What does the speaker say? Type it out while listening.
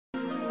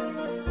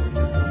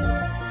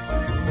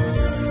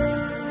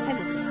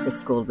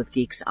School with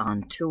Geeks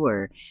on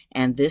Tour,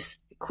 and this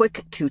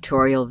quick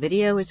tutorial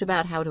video is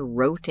about how to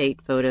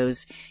rotate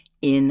photos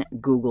in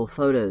Google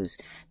Photos.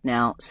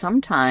 Now,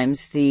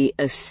 sometimes the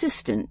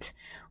assistant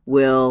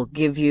will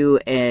give you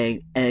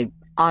a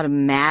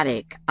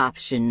automatic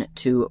option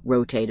to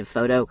rotate a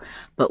photo,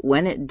 but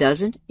when it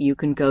doesn't, you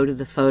can go to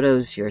the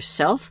photos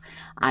yourself.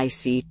 I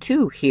see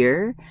two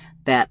here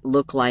that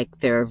look like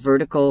they're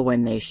vertical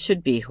when they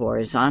should be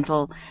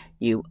horizontal.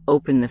 You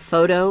open the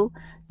photo,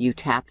 you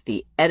tap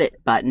the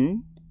edit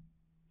button,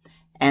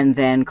 and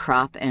then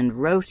crop and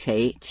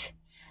rotate,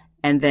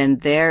 and then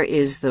there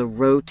is the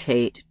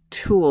rotate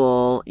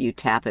tool. You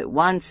tap it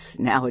once,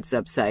 now it's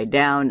upside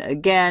down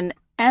again,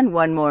 and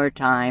one more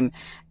time,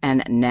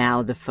 and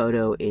now the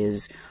photo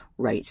is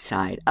right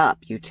side up.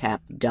 You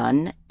tap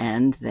done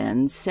and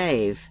then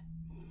save.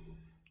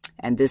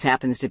 And this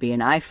happens to be an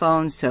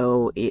iPhone,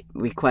 so it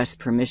requests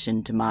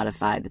permission to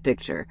modify the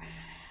picture.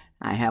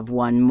 I have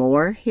one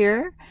more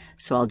here,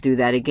 so I'll do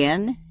that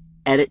again.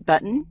 Edit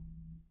button,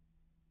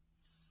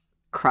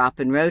 crop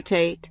and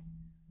rotate,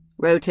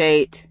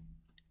 rotate,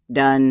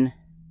 done,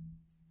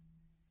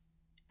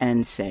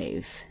 and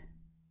save.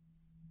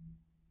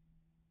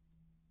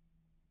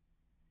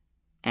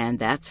 And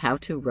that's how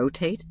to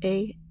rotate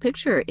a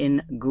picture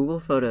in Google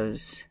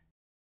Photos.